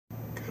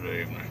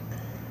Good evening.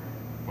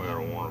 We had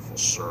a wonderful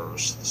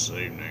service this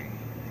evening,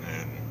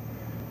 and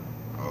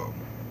um,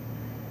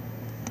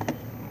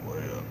 we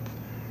had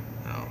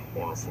a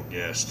wonderful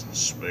guest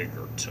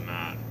speaker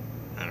tonight,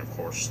 and of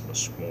course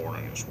this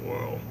morning as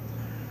well.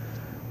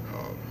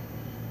 Um,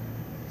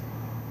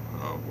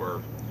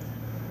 we're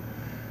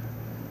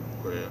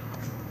we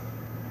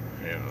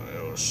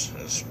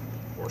it's of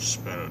course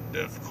been a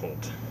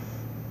difficult,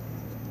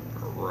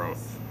 a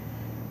rough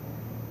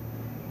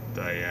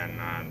day and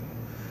night.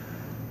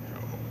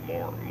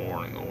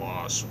 Mourning the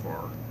loss of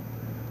our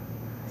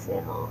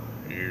former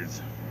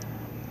youth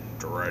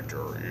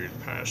director, youth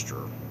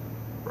pastor,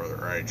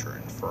 Brother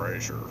Adrian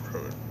Frazier,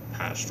 who had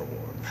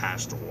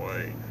passed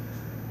away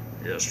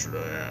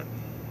yesterday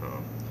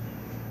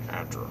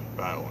after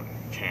battling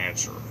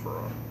cancer for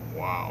a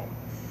while.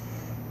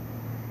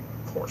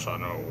 Of course, I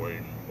know we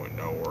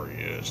know where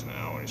he is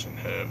now. He's in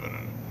heaven,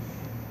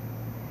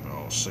 and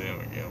I'll see him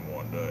again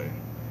one day.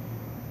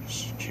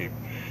 Just keep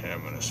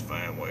him and his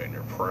family in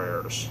your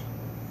prayers,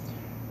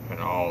 and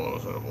all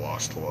those that have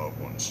lost loved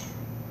ones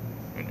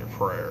in your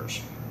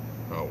prayers.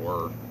 The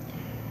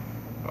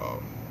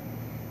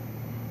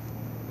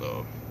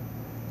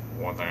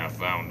one thing I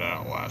found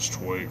out last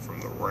week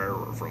from the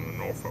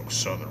Norfolk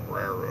Southern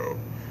Railroad,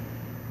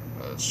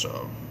 it's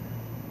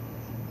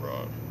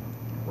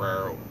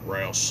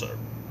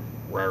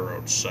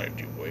Railroad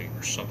Safety Week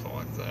or something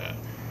like that.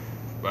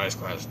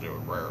 Basically has to do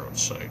with railroad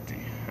safety,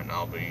 and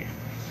I'll be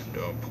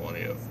doing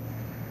plenty of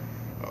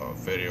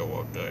video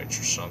updates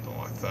or something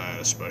like that,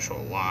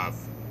 especially live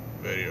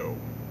video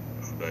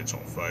updates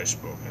on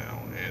Facebook and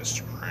on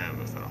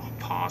Instagram if at all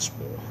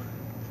possible,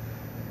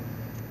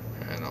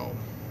 and I'll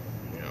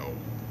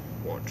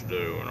what to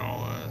do and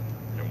all that,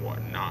 and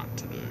what not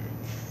to do,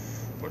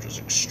 which is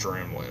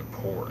extremely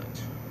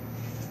important.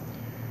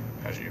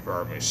 As you've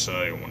heard me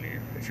say,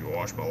 if you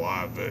watch my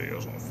live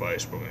videos on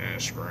Facebook and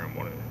Instagram,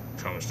 when it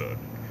comes to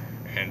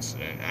an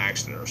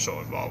accident or so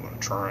involving a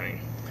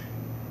train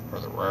or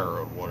the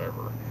railroad,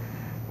 whatever,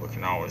 we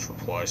can always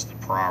replace the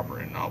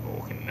property and all, but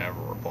we can never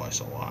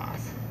replace a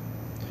life.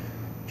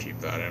 Keep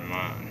that in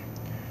mind.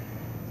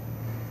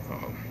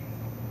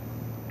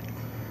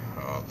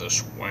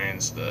 This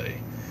Wednesday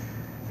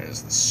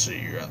is the See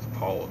You at the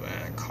Pole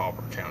event at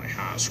Copper County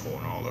High School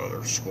and all the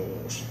other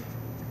schools.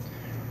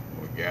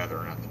 We're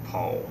gathering at the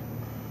pole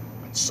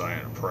and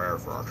saying a prayer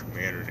for our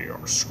community,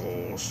 our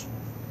schools,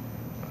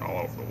 and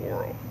all over the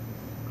world.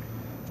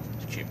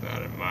 Keep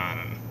that in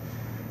mind.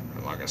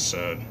 And like I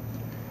said,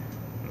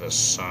 this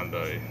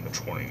Sunday, the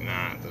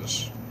 29th,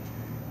 is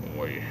when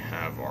we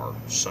have our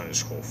Sunday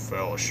School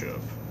Fellowship.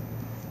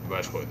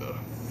 Basically the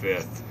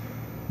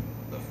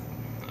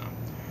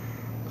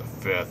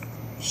fifth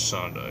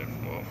Sunday.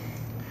 Well,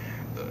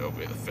 it'll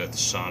be the fifth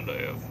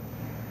Sunday of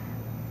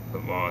the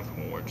month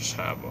when we just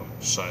have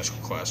a Sunday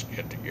School class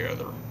get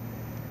together,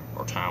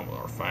 our time with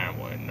our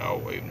family, and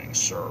no evening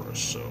service.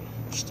 So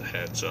just a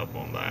heads up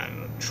on that,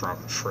 and a trunk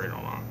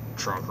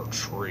or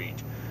treat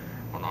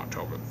on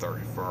October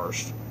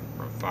 31st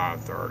from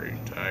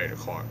 5:30 to 8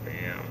 o'clock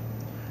p.m.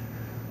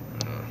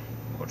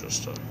 Well,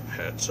 just a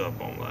heads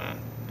up on that.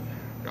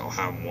 Y'all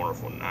have a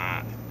wonderful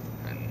night,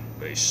 and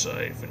be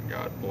safe, and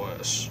God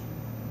bless.